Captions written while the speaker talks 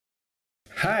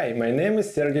Hi, my name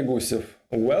is Sergey Gusev.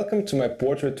 Welcome to my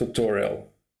portrait tutorial.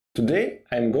 Today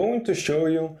I'm going to show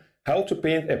you how to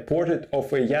paint a portrait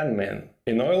of a young man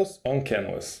in oils on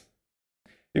canvas.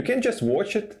 You can just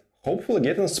watch it, hopefully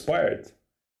get inspired,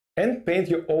 and paint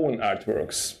your own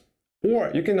artworks. Or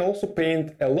you can also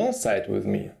paint alongside with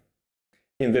me.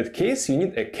 In that case you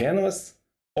need a canvas,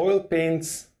 oil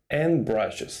paints, and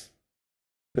brushes.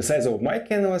 The size of my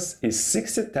canvas is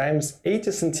 60 x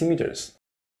 80 centimeters,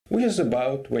 which is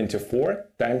about 24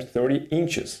 x 30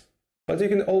 inches, but you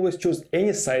can always choose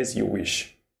any size you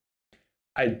wish.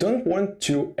 I don't want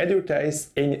to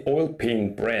advertise any oil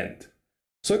paint brand,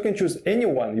 so you can choose any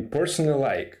one you personally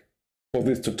like. For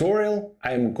this tutorial,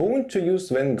 I am going to use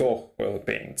Van Gogh oil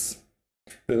paints.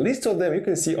 The list of them you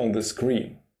can see on the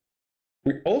screen.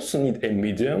 We also need a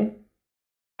medium.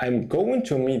 I'm going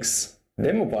to mix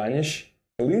demo varnish,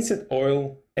 linseed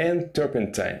oil, and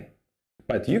turpentine,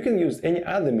 but you can use any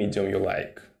other medium you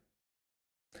like.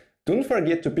 Don't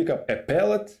forget to pick up a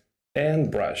palette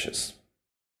and brushes.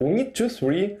 We need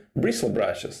 2-3 bristle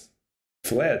brushes,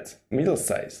 flat, middle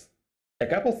size, a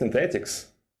couple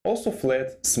synthetics, also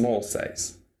flat, small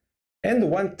size, and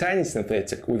one tiny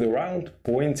synthetic with a round,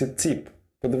 pointed tip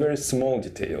for the very small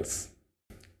details.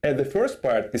 As the first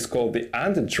part is called the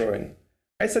underdrawing,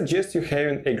 I suggest you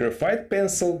having a graphite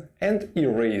pencil and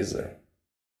eraser.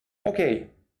 Okay,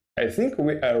 I think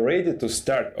we are ready to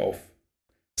start off.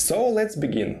 So let's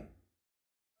begin.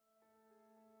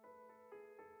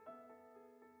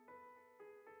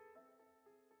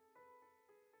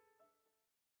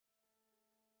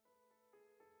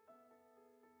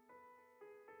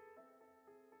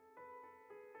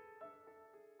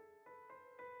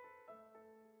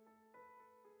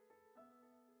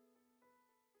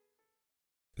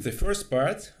 The first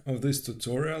part of this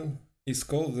tutorial is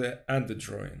called the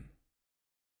underdrawing.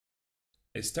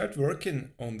 I start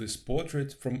working on this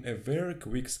portrait from a very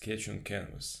quick sketch on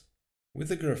canvas with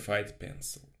a graphite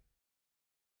pencil.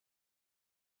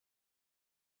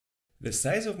 The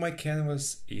size of my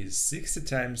canvas is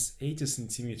 60 x 80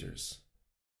 centimeters,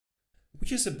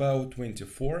 which is about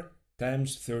 24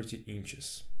 x 30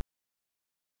 inches.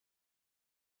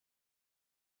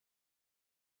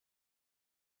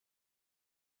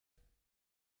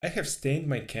 I have stained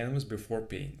my canvas before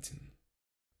painting.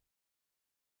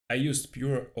 I used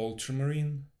pure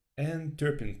ultramarine and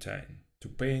turpentine to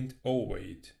paint over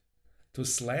it, to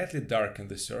slightly darken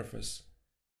the surface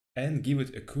and give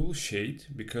it a cool shade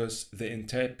because the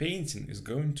entire painting is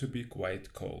going to be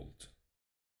quite cold.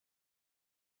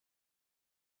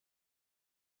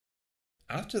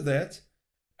 After that,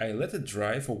 I let it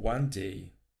dry for one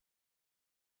day,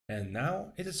 and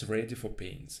now it is ready for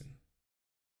painting.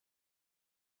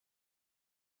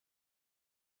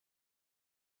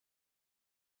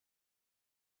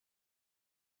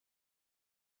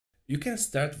 You can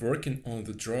start working on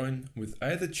the drawing with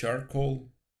either charcoal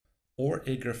or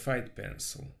a graphite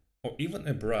pencil, or even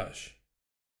a brush,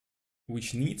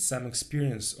 which needs some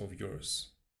experience of yours.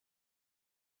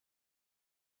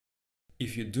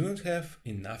 If you do not have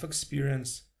enough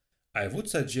experience, I would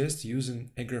suggest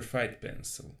using a graphite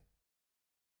pencil.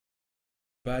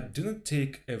 But do not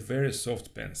take a very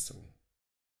soft pencil.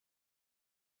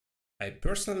 I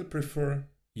personally prefer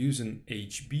using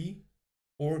HB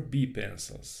or B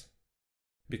pencils,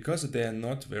 because they are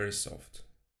not very soft.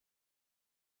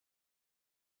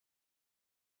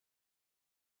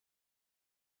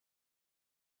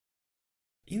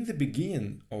 In the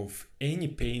beginning of any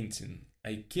painting,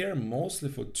 I care mostly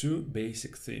for two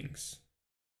basic things: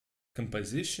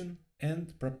 composition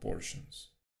and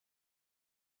proportions.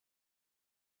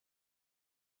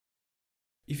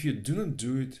 If you do not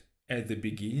do it at the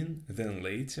beginning, then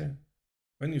later,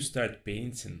 when you start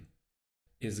painting,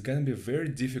 it's gonna be very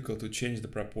difficult to change the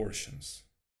proportions.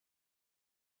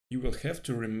 You will have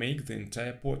to remake the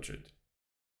entire portrait,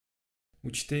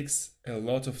 which takes a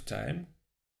lot of time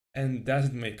and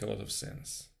doesn't make a lot of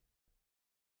sense.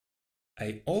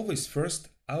 I always first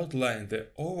outline the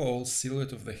overall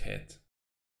silhouette of the head,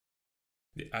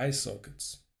 the eye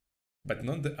sockets, but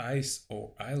not the eyes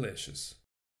or eyelashes,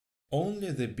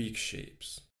 only the big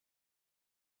shapes.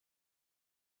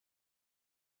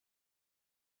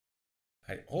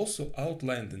 I also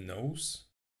outline the nose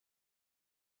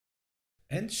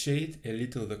and shade a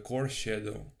little the core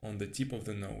shadow on the tip of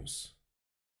the nose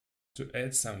to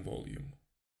add some volume.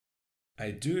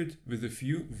 I do it with a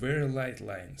few very light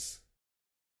lines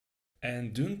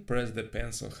and don't press the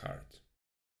pencil hard.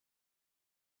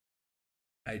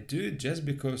 I do it just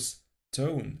because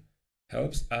tone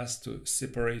helps us to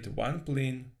separate one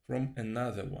plane from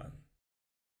another one.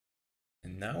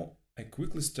 And now I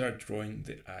quickly start drawing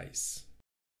the eyes.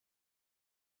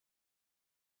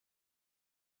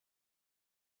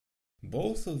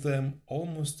 both of them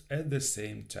almost at the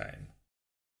same time.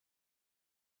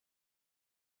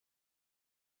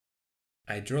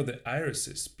 I draw the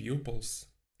irises, pupils,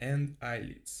 and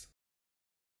eyelids.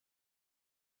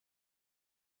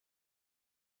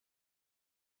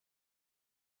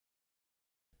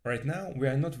 Right now we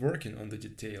are not working on the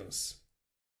details.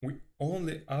 We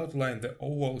only outline the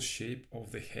oval shape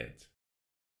of the head,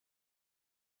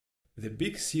 the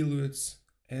big silhouettes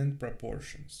and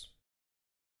proportions.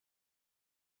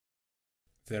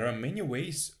 There are many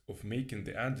ways of making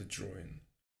the underdrawing.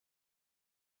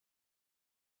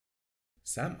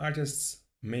 Some artists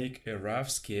make a rough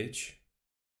sketch,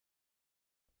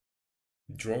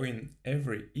 drawing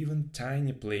every even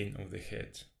tiny plane of the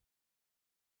head.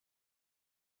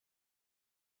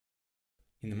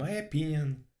 In my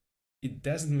opinion, it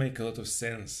doesn't make a lot of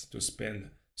sense to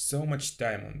spend so much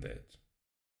time on that.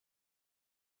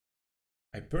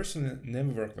 I personally never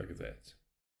work like that.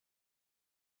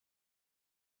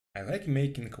 I like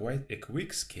making quite a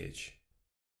quick sketch,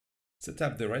 set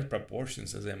up the right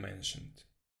proportions as I mentioned,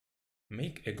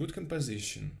 make a good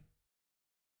composition,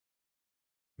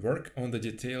 work on the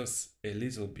details a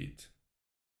little bit,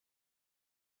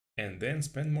 and then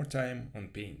spend more time on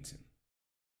painting.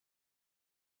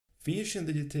 Finishing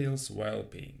the details while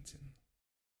painting.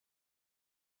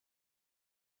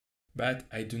 But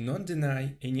I do not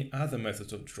deny any other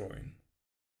method of drawing.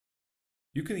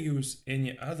 You can use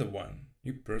any other one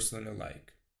you personally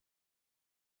like.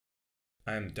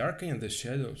 I am darkening the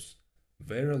shadows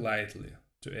very lightly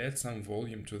to add some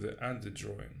volume to the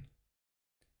underdrawing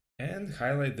and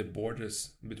highlight the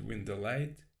borders between the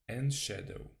light and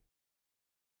shadow.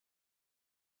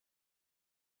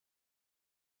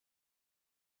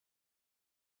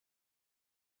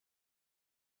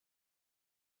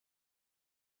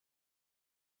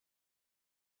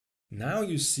 Now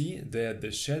you see that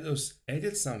the shadows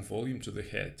added some volume to the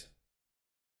head.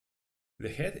 The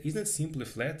head isn't simply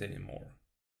flat anymore.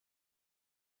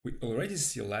 We already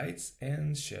see lights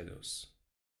and shadows,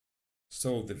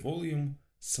 so the volume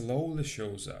slowly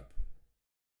shows up.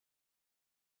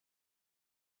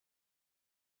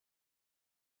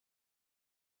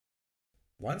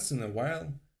 Once in a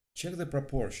while, check the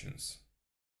proportions,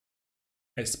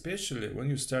 especially when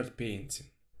you start painting.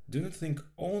 Do not think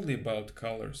only about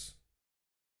colors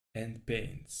and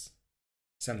paints.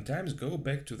 Sometimes go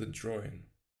back to the drawing.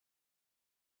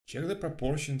 Check the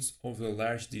proportions of the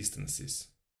large distances.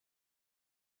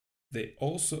 They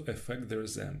also affect the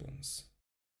resemblance.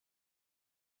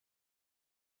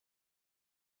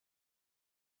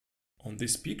 On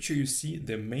this picture you see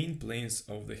the main planes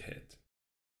of the head.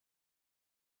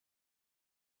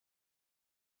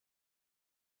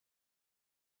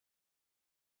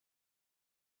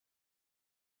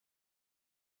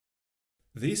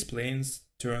 These planes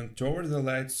turn toward the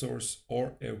light source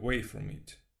or away from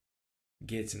it,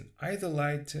 getting either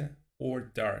lighter or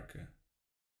darker.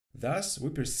 Thus we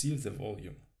perceive the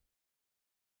volume.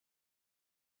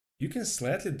 You can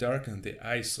slightly darken the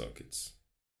eye sockets,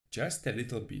 just a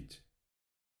little bit.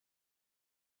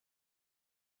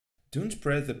 Don't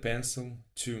press the pencil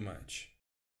too much.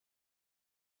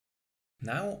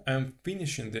 Now I'm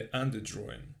finishing the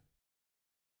underdrawing.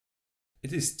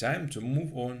 It is time to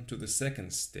move on to the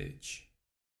second stage.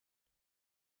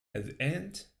 At the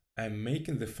end, I'm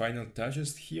making the final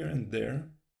touches here and there.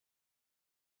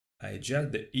 I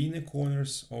adjust the inner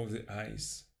corners of the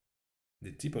eyes,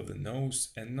 the tip of the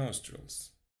nose and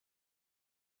nostrils.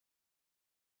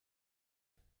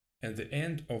 At the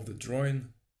end of the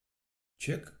drawing,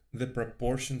 check the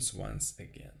proportions once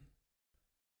again.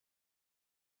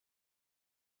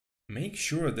 Make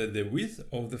sure that the width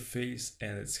of the face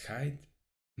and its height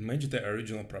match the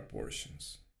original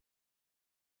proportions.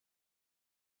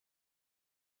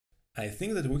 I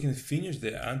think that we can finish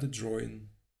the underdrawing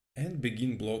and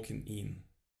begin blocking in.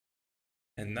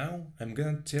 And now I'm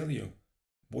gonna tell you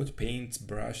what paints,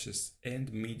 brushes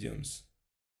and mediums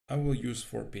I will use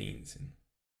for painting.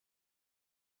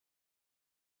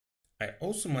 I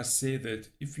also must say that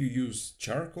if you use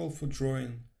charcoal for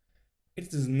drawing,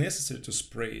 it is necessary to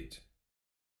spray it.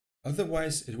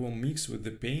 Otherwise it will mix with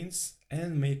the paints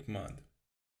and make mud.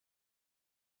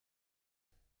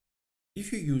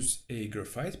 If you use a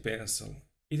graphite pencil,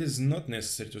 it is not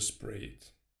necessary to spray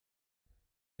it,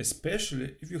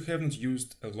 especially if you haven't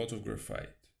used a lot of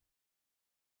graphite.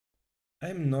 I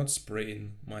am not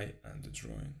spraying my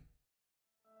underdrawing.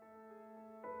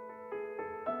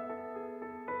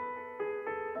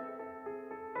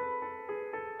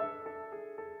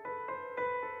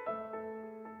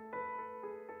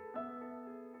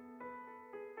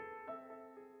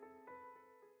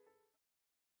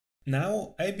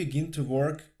 Now I begin to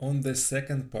work on the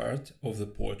second part of the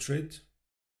portrait.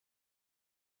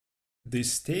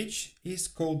 This stage is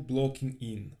called blocking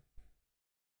in.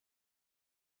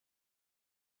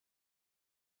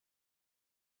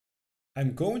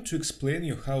 I'm going to explain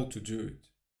you how to do it.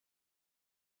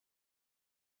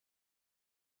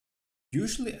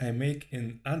 Usually I make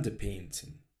an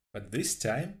underpainting, but this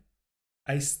time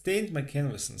I stained my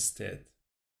canvas instead.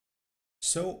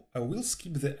 So I will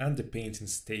skip the underpainting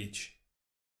stage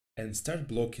and start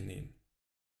blocking in.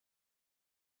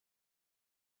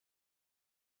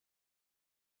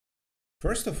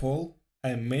 First of all,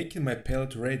 I'm making my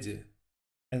palette ready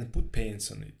and put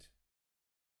paints on it.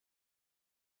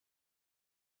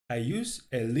 I use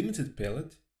a limited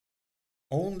palette,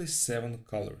 only 7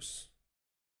 colors.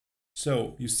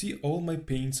 So you see all my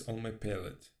paints on my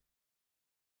palette.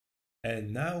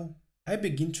 And now I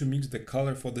begin to mix the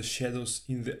color for the shadows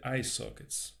in the eye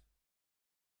sockets.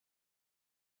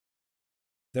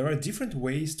 There are different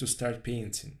ways to start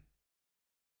painting.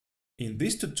 In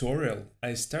this tutorial,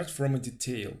 I start from a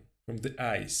detail, from the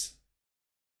eyes.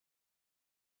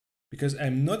 Because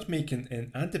I'm not making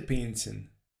an underpainting,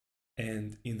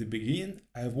 and in the beginning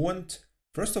I want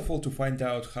first of all to find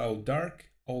out how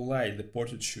dark or light the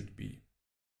portrait should be.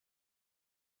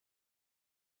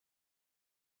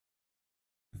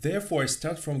 Therefore I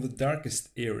start from the darkest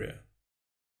area,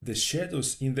 the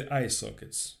shadows in the eye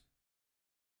sockets.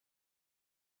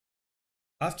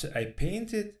 After I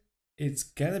paint it, it's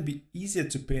gonna be easier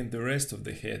to paint the rest of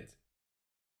the head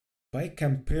by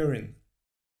comparing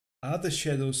other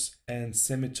shadows and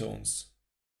semitones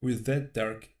with that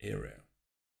dark area.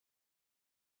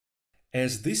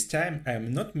 As this time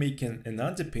I'm not making an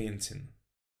underpainting,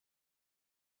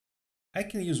 I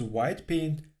can use white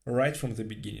paint right from the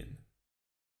beginning.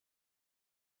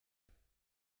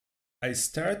 I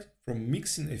start from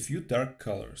mixing a few dark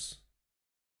colors: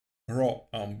 raw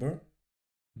umber,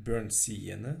 burnt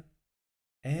sienna,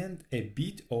 and a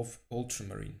bit of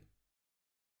ultramarine.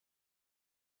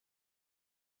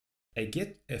 I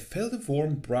get a fairly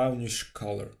warm brownish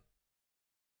color,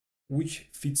 which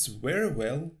fits very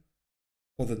well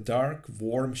for the dark,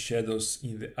 warm shadows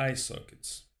in the eye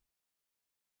sockets.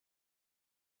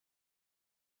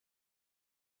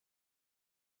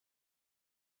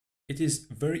 It is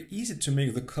very easy to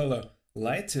make the color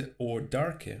lighter or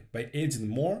darker by adding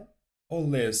more or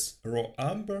less raw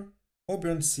umber or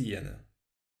burnt sienna.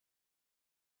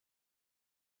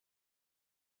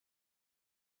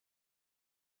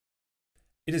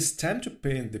 It is time to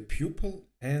paint the pupil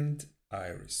and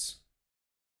iris.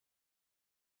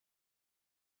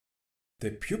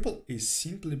 The pupil is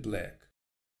simply black.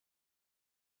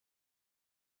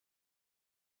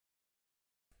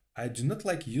 I do not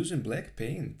like using black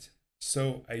paint,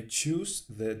 so I choose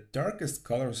the darkest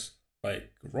colors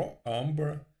like raw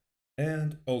umber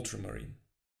and ultramarine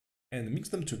and mix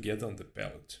them together on the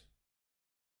palette.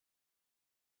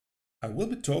 I will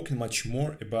be talking much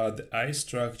more about the eye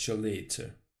structure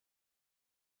later.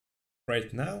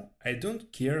 Right now, I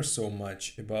don't care so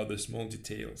much about the small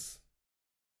details.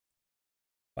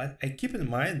 But I keep in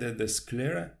mind that the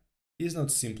sclera is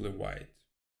not simply white.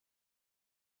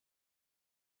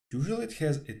 Usually it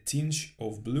has a tinge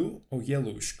of blue or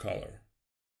yellowish color.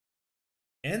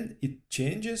 And it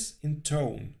changes in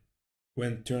tone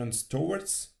when turns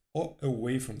towards or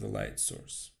away from the light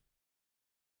source.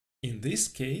 In this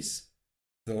case,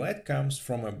 the light comes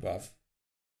from above,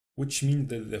 which means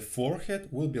that the forehead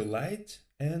will be light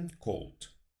and cold.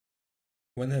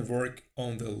 When I work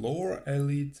on the lower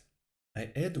eyelid,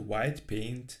 I add white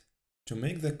paint to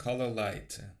make the color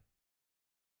lighter.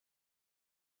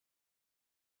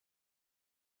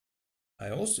 I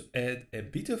also add a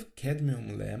bit of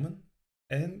cadmium lemon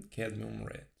and cadmium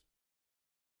red.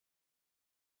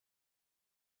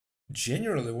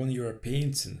 Generally, when you are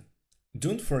painting,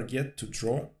 don't forget to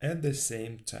draw at the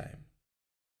same time.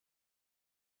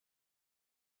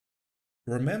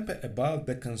 Remember about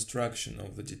the construction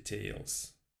of the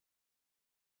details.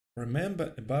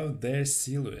 Remember about their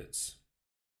silhouettes.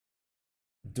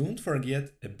 Don't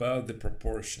forget about the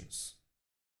proportions.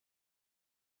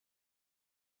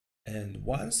 And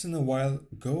once in a while,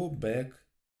 go back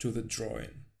to the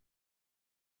drawing.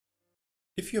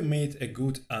 If you made a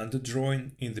good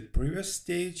underdrawing in the previous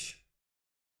stage,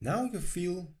 now you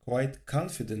feel quite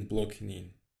confident blocking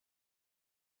in.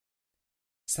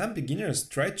 Some beginners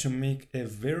try to make a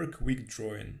very quick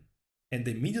drawing and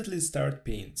immediately start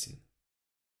painting.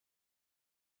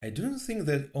 I don't think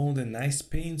that only nice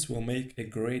paints will make a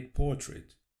great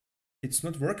portrait. It's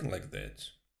not working like that.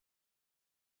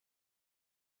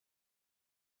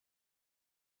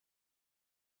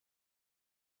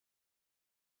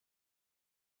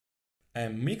 I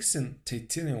am mixing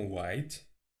titanium white,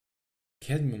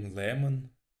 cadmium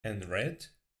lemon and red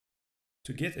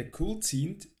to get a cool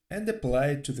tint and apply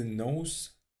it to the nose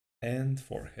and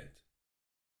forehead.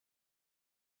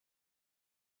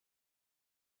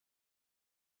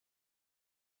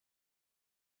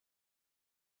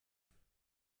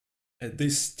 At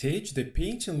this stage the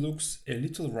painting looks a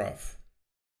little rough,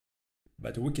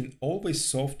 but we can always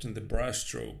soften the brush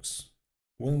strokes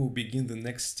when we begin the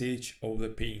next stage of the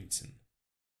painting.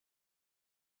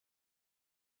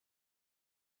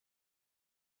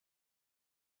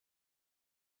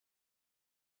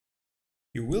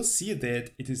 You will see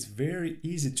that it is very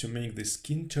easy to make the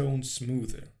skin tone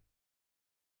smoother.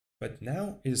 But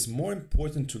now it is more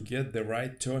important to get the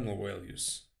right tonal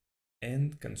values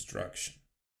and construction.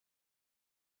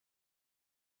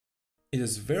 It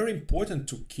is very important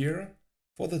to care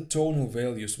for the tonal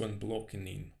values when blocking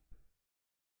in.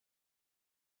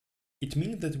 It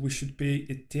means that we should pay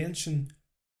attention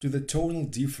to the tonal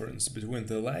difference between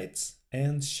the lights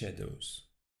and shadows.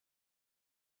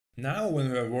 Now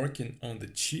when we are working on the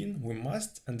chin, we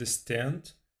must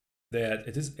understand that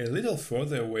it is a little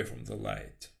further away from the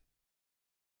light.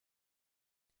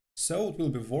 So it will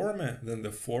be warmer than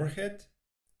the forehead,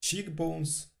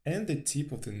 cheekbones and the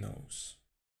tip of the nose.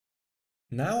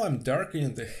 Now I'm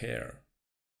darkening the hair.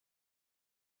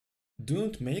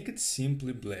 Don't make it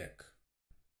simply black.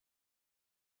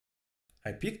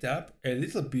 I picked up a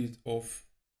little bit of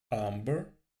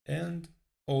umber and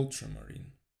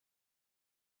ultramarine.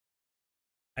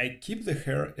 I keep the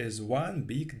hair as one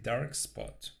big dark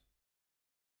spot.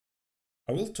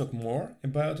 I will talk more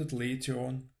about it later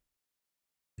on.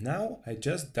 Now I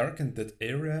just darkened that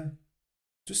area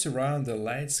to surround the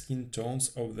light skin tones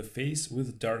of the face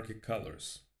with darker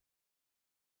colors.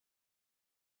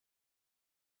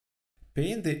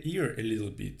 Paint the ear a little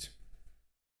bit.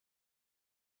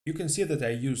 You can see that I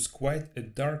use quite a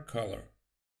dark color,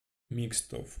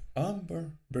 mixed of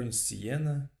umber, burnt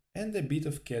sienna and a bit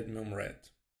of cadmium red.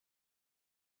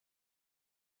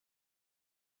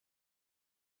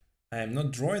 I am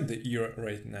not drawing the ear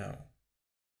right now.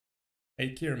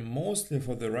 I care mostly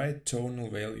for the right tonal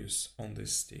values on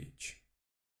this stage.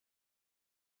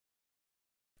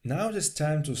 Now it is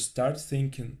time to start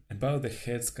thinking about the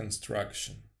head's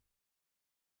construction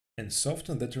and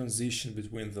soften the transition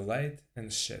between the light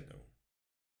and shadow.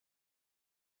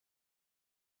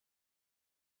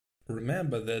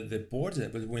 Remember that the border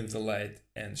between the light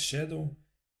and shadow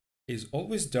is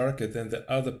always darker than the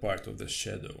other part of the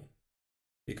shadow,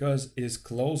 because it is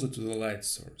closer to the light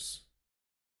source.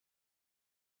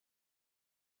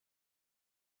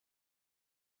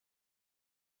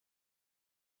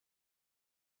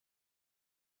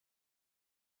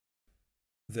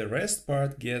 The rest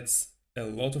part gets a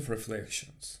lot of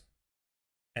reflections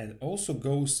and also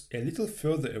goes a little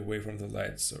further away from the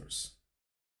light source.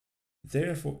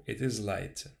 Therefore, it is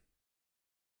lighter.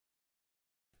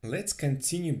 Let's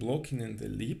continue blocking in the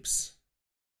lips.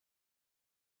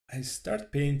 I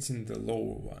start painting the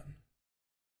lower one.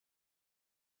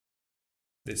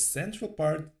 The central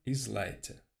part is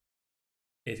lighter.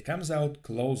 It comes out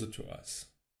closer to us.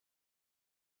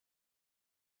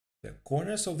 The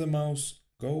corners of the mouth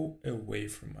go away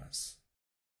from us.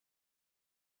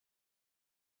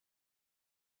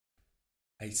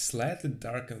 I slightly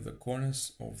darken the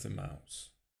corners of the mouth.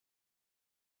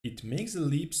 It makes the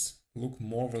lips look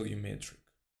more volumetric.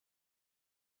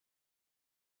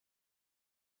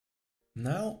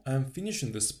 Now I'm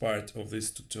finishing this part of this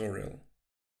tutorial.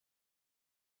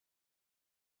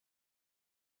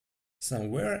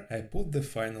 Somewhere I put the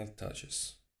final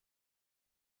touches.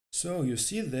 So you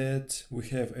see that we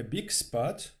have a big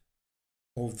spot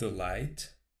of the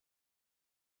light.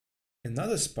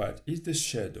 Another spot is the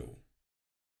shadow.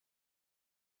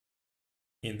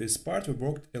 In this part we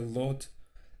worked a lot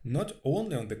not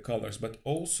only on the colors but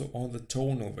also on the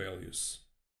tonal values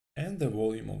and the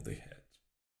volume of the head.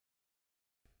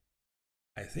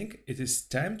 I think it is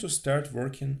time to start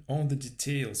working on the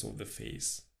details of the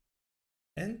face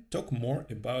and talk more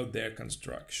about their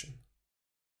construction,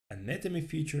 anatomy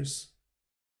features,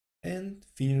 and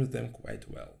finish them quite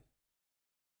well.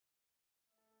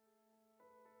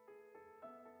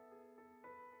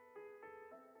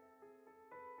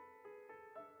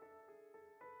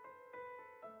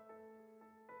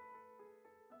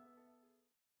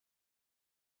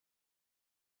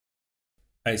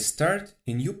 I start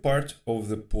a new part of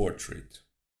the portrait.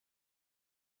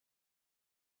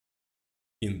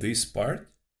 In this part,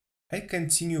 I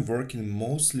continue working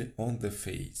mostly on the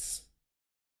face.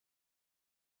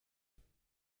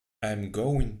 I'm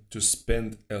going to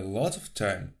spend a lot of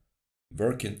time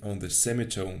working on the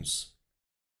semitones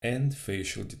and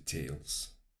facial details.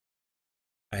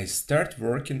 I start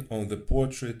working on the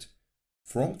portrait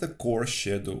from the core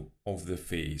shadow of the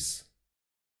face,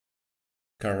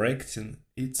 correcting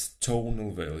its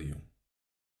tonal value,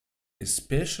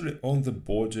 especially on the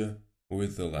border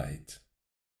with the light.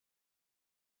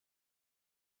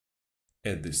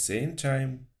 At the same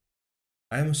time,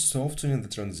 I am softening the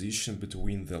transition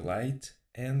between the light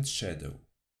and shadow.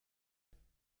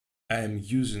 I am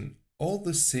using all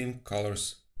the same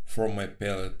colors from my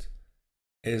palette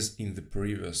as in the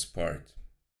previous part,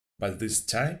 but this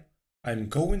time I'm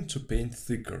going to paint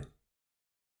thicker,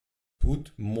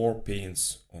 put more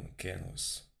paints on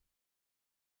canvas.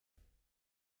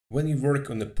 When you work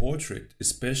on a portrait,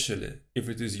 especially if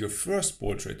it is your first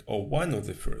portrait or one of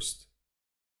the first,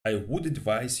 I would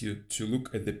advise you to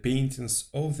look at the paintings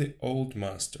of the old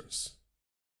masters,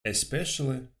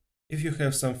 especially if you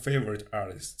have some favorite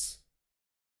artists.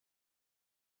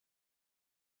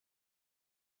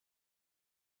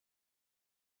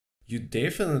 You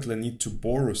definitely need to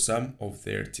borrow some of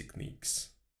their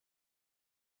techniques.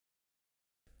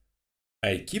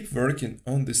 I keep working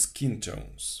on the skin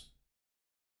tones.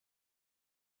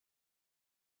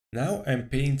 Now I'm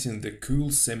painting the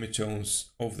cool semitones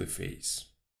of the face.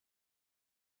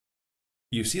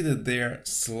 You see that they are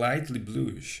slightly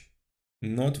bluish,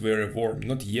 not very warm,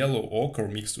 not yellow ochre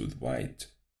mixed with white.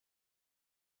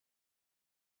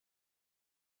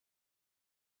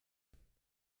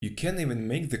 You can even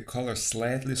make the color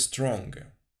slightly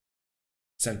stronger.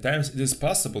 Sometimes it is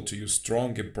possible to use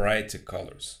stronger, brighter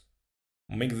colors.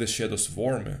 Make the shadows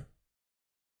warmer,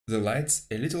 the lights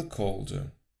a little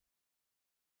colder.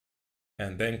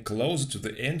 And then closer to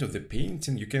the end of the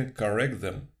painting you can correct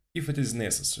them if it is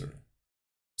necessary.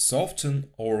 Soften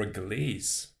or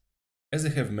glaze, as I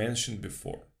have mentioned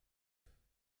before.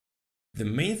 The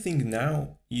main thing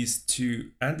now is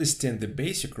to understand the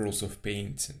basic rules of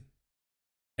painting.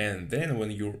 And then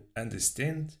when you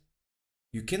understand,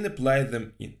 you can apply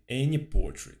them in any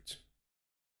portrait,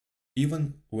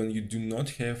 even when you do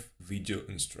not have video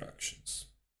instructions.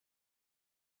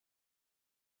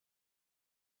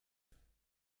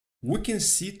 We can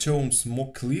see tones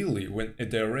more clearly when a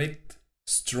direct,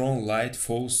 strong light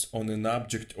falls on an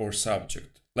object or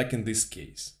subject, like in this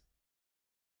case.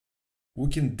 We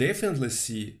can definitely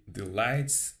see the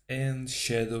lights and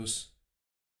shadows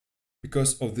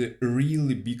because of the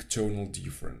really big tonal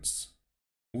difference,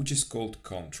 which is called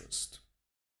contrast.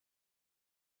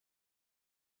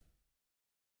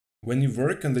 When you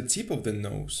work on the tip of the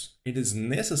nose, it is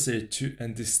necessary to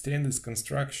understand its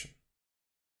construction.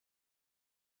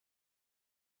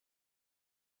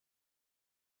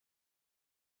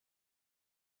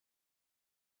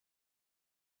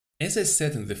 As I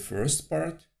said in the first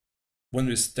part, when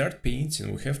we start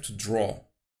painting, we have to draw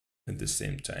at the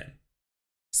same time.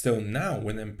 So now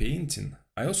when I'm painting,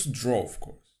 I also draw, of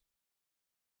course.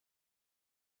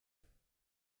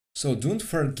 So don't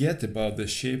forget about the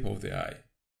shape of the eye,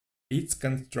 its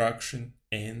construction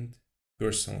and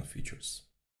personal features.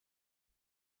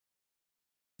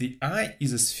 The eye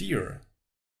is a sphere.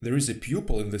 There is a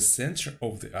pupil in the center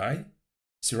of the eye,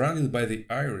 surrounded by the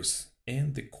iris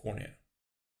and the cornea,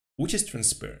 which is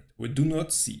transparent. We do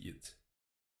not see it,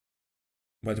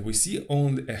 but we see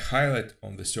only a highlight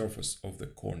on the surface of the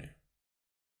cornea.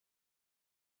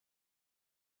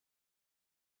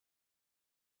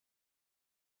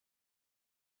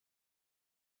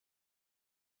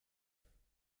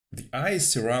 The eye is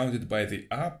surrounded by the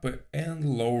upper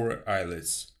and lower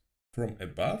eyelids from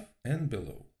above and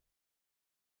below.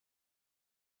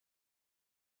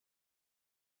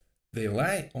 They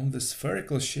lie on the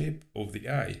spherical shape of the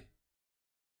eye,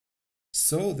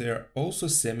 so they are also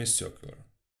semicircular.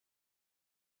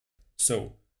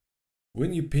 So,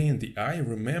 when you paint the eye,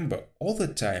 remember all the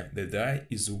time that the eye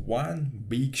is one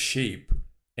big shape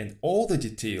and all the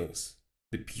details,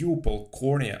 the pupil,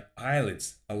 cornea,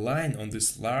 eyelids, align on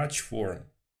this large form.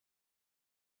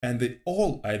 And they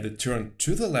all either turn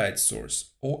to the light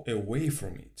source or away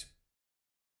from it.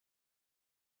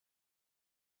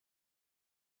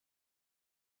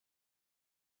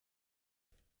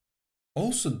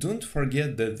 Also, don't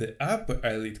forget that the upper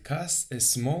eyelid casts a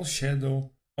small shadow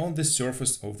on the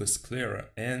surface of the sclera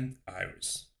and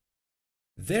iris.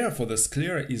 Therefore, the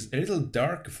sclera is a little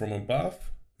darker from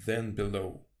above than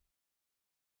below.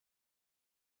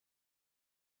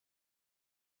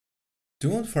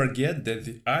 Don't forget that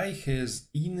the eye has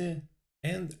inner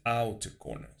and outer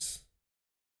corners.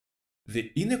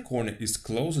 The inner corner is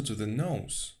closer to the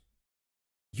nose.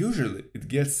 Usually it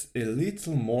gets a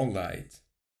little more light.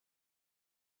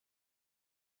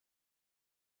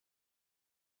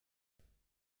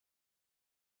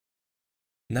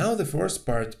 Now the first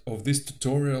part of this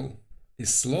tutorial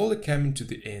is slowly coming to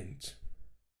the end.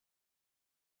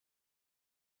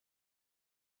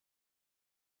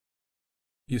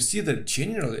 You see that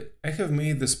generally I have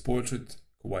made this portrait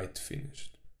quite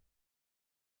finished.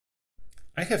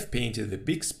 I have painted the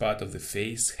big spot of the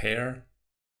face, hair,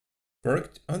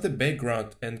 worked on the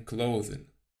background and clothing.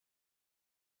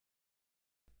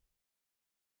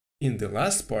 In the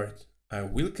last part, I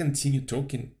will continue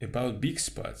talking about big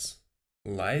spots,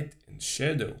 light and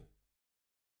shadow.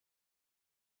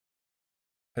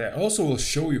 I also will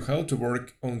show you how to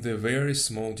work on the very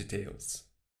small details,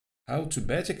 how to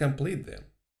better complete them,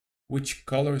 which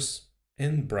colors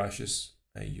and brushes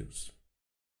I use.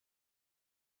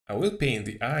 I will paint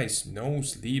the eyes,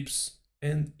 nose, lips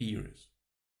and ears.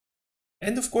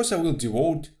 And of course I will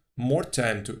devote more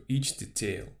time to each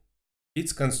detail,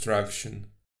 its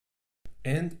construction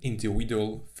and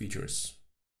individual features.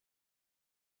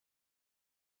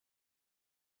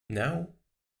 Now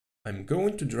I'm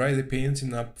going to dry the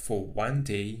painting up for 1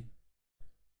 day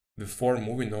before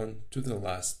moving on to the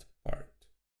last part.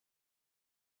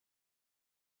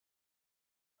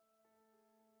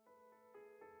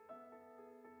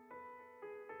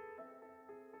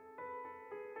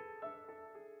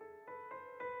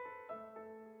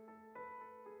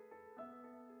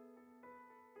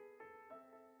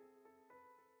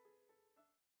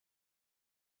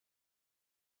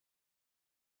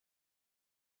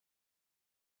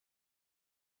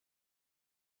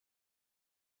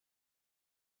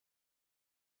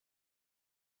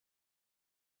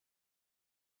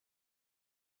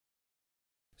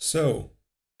 So,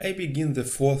 I begin the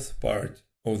fourth part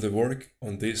of the work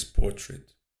on this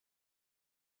portrait.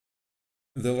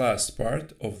 The last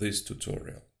part of this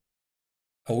tutorial.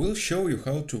 I will show you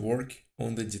how to work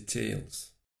on the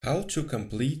details, how to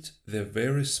complete the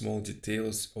very small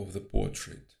details of the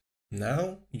portrait.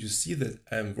 Now you see that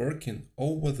I am working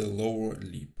over the lower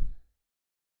lip,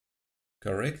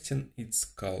 correcting its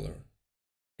color,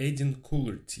 adding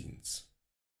cooler tints.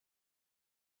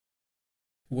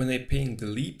 When I paint the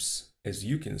lips, as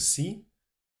you can see,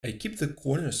 I keep the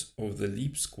corners of the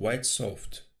lips quite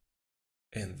soft,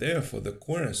 and therefore the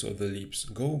corners of the lips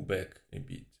go back a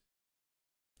bit.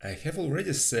 I have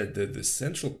already said that the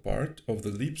central part of the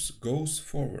lips goes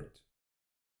forward.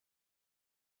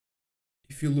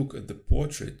 If you look at the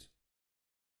portrait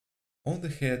on the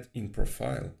head in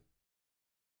profile,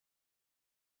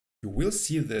 you will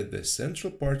see that the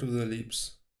central part of the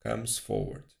lips comes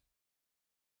forward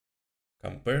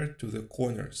compared to the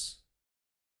corners.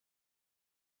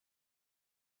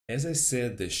 As I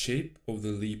said, the shape of the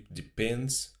lip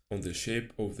depends on the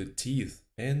shape of the teeth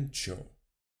and jaw.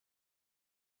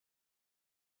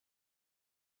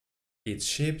 Its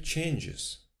shape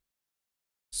changes,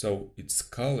 so its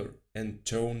color and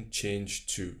tone change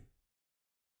too.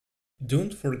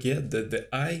 Don't forget that the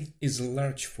eye is a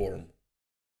large form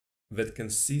that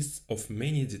consists of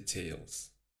many details.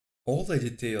 All the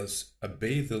details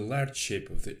obey the large shape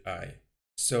of the eye,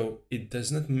 so it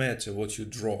does not matter what you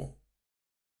draw.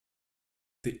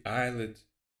 The eyelid,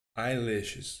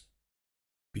 eyelashes,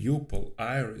 pupil,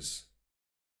 iris.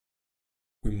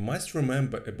 We must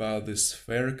remember about the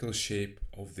spherical shape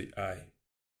of the eye,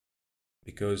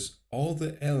 because all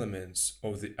the elements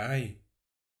of the eye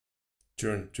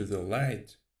turn to the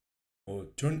light or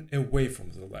turn away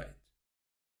from the light,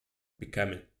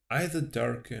 becoming either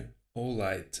darker or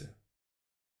lighter,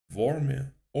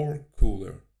 warmer or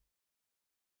cooler.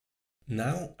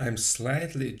 Now I'm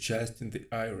slightly adjusting the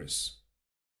iris,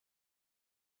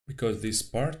 because this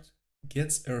part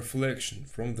gets a reflection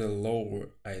from the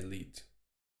lower eyelid.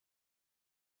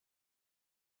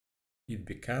 It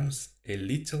becomes a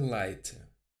little lighter,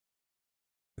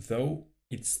 though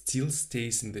it still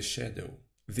stays in the shadow.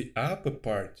 The upper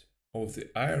part of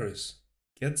the iris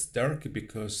gets darker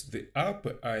because the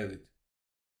upper eyelid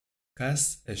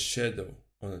casts a shadow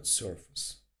on its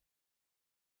surface.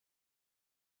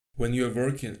 When you are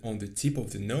working on the tip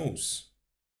of the nose,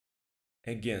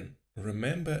 again,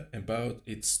 remember about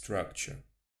its structure.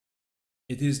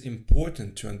 It is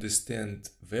important to understand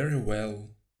very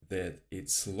well that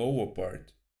its lower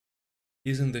part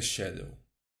is in the shadow.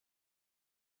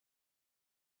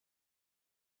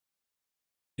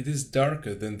 It is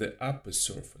darker than the upper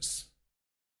surface.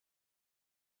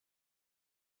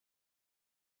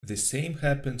 The same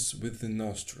happens with the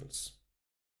nostrils.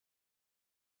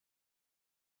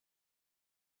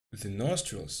 The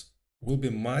nostrils will be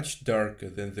much darker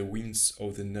than the wings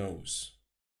of the nose,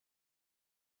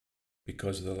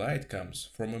 because the light comes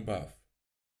from above.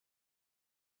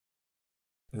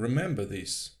 Remember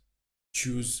this.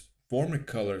 Choose warmer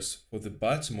colors for the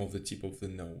bottom of the tip of the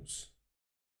nose,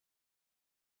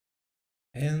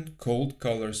 and cold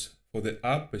colors for the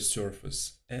upper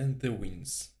surface and the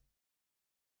wings.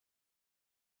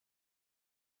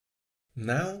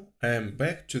 Now I am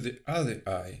back to the other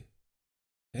eye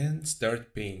and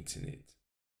start painting it.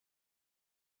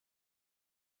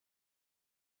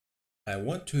 I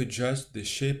want to adjust the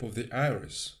shape of the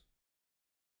iris.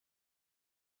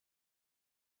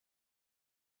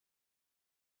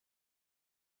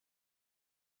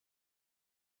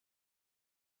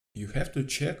 You have to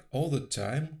check all the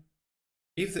time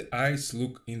if the eyes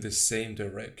look in the same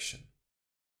direction.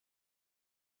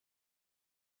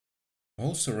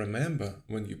 Also remember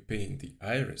when you paint the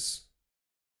iris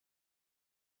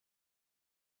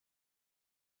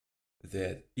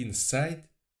that inside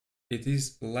it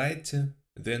is lighter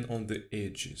than on the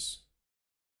edges.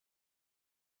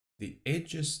 The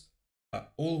edges are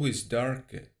always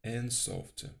darker and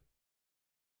softer.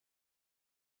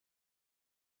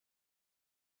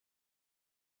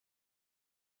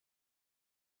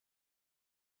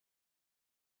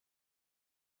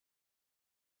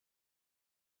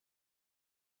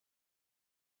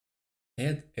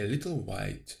 Add a little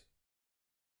white,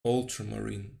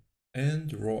 ultramarine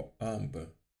and raw umber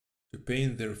to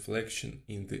paint the reflection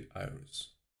in the iris.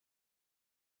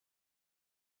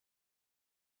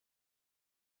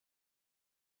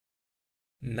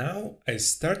 Now I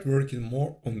start working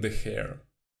more on the hair.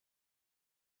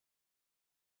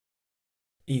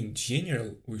 In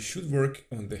general, we should work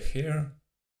on the hair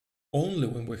only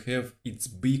when we have its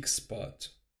big spot.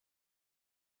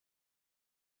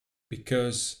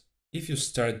 Because if you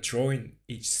start drawing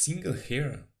each single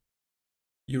hair,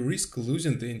 you risk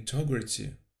losing the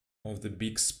integrity of the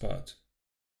big spot.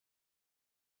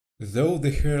 Though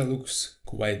the hair looks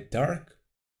quite dark,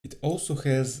 it also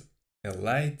has a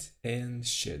light and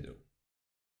shadow.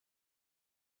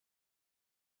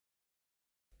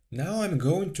 Now I'm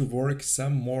going to work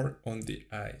some more on the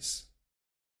eyes.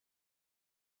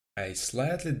 I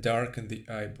slightly darken the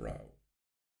eyebrow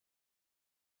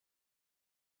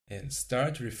and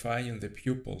start refining the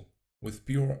pupil with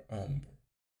pure umber.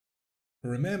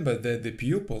 Remember that the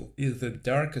pupil is the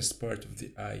darkest part of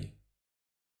the eye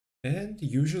and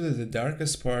usually the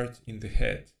darkest part in the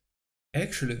head.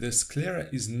 Actually, the sclera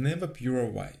is never pure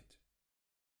white.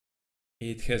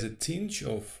 It has a tinge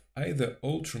of either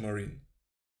ultramarine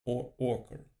or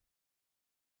ochre.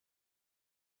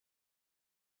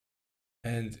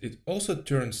 And it also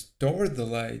turns toward the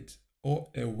light or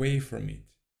away from it.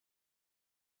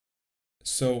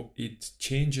 So it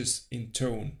changes in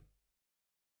tone.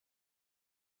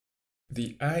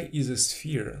 The eye is a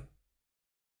sphere.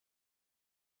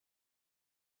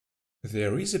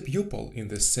 There is a pupil in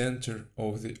the center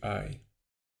of the eye,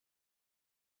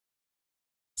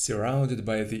 surrounded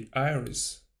by the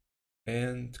iris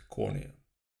and cornea.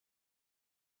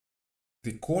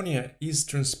 The cornea is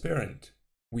transparent.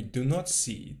 We do not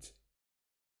see it.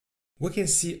 We can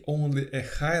see only a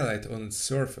highlight on its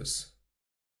surface.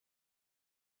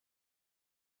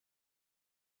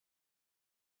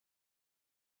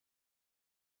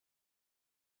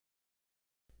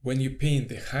 When you paint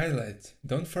the highlight,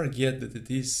 don't forget that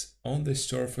it is on the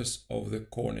surface of the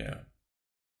cornea,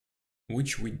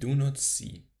 which we do not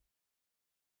see.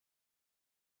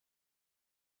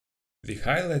 The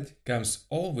highlight comes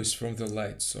always from the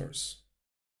light source.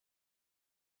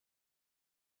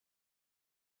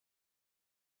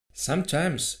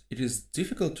 Sometimes it is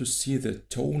difficult to see the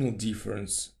tonal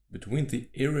difference between the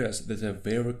areas that are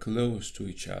very close to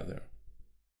each other.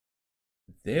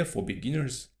 Therefore,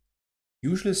 beginners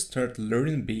usually start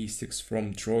learning basics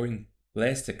from drawing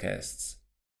plaster casts,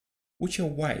 which are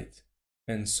white,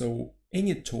 and so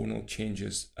any tonal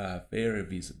changes are very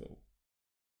visible.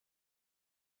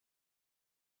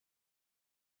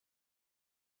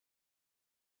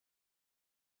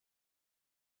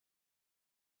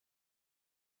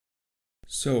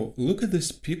 So look at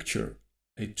this picture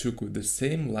I took with the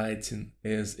same lighting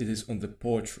as it is on the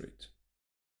portrait.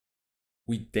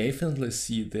 We definitely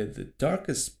see that the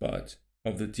darkest spot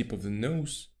of the tip of the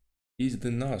nose is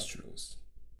the nostrils.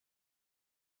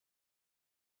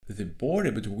 The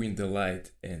border between the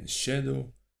light and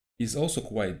shadow is also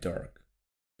quite dark,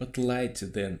 but lighter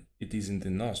than it is in the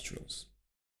nostrils.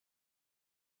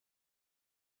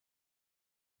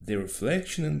 The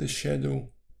reflection in the shadow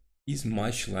is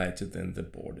much lighter than the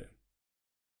border.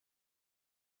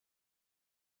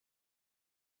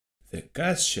 The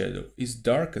cast shadow is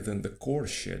darker than the core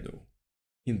shadow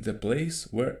in the place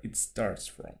where it starts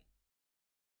from,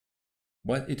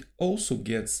 but it also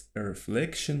gets a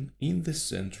reflection in the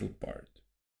central part.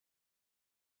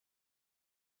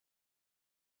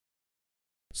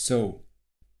 So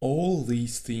all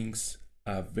these things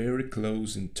are very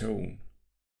close in tone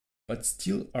but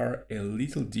still are a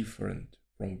little different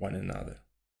from one another.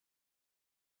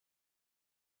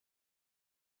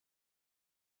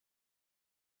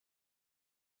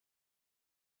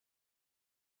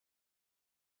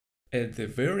 At the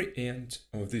very end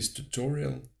of this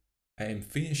tutorial, I am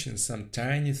finishing some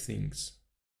tiny things,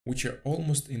 which are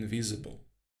almost invisible.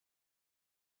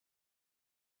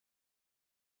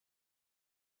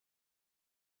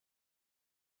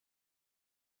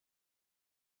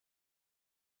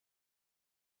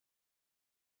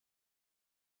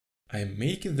 I am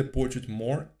making the portrait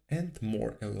more and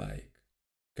more alike,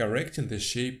 correcting the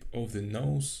shape of the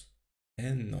nose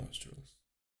and nostrils.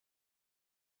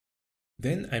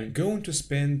 Then I'm going to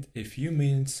spend a few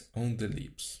minutes on the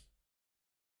lips.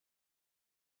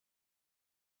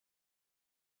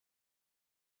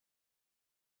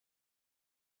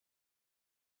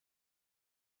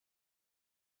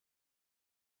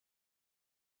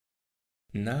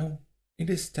 Now it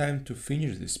is time to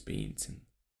finish this painting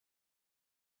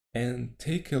and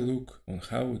take a look on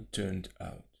how it turned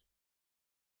out.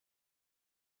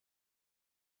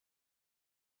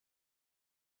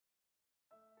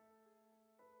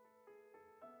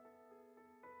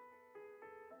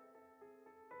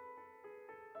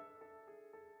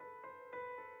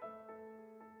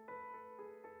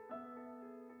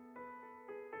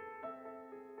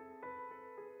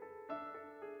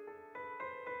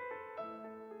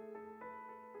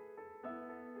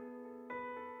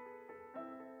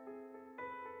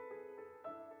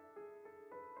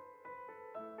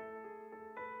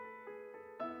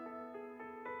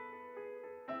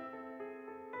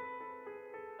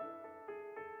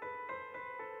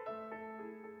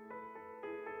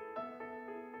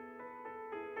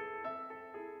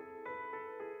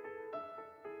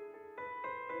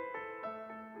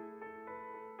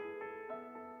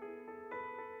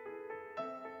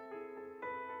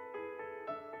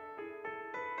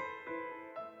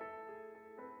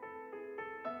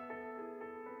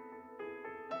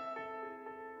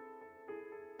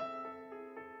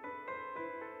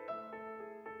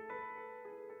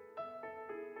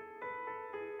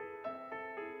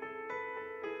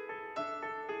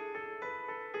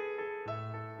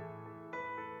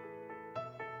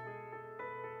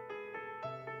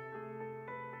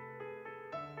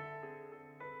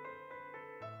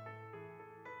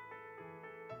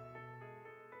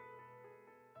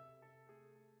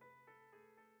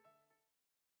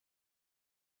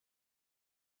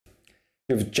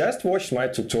 You've just watched my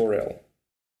tutorial.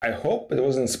 I hope it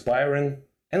was inspiring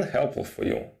and helpful for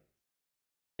you.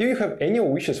 If you have any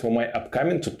wishes for my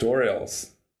upcoming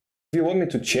tutorials, if you want me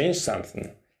to change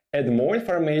something, add more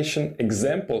information,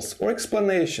 examples or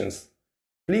explanations,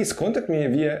 please contact me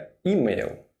via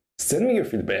email, send me your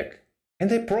feedback, and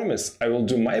I promise I will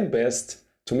do my best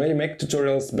to make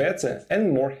tutorials better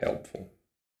and more helpful.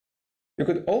 You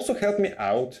could also help me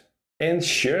out and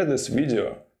share this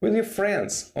video with your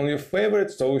friends on your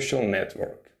favorite social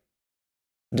network.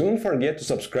 Don't forget to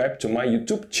subscribe to my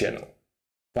YouTube channel.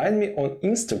 Find me on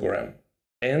Instagram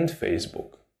and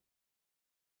Facebook.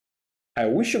 I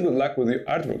wish you good luck with your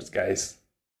artworks, guys,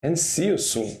 and see you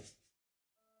soon!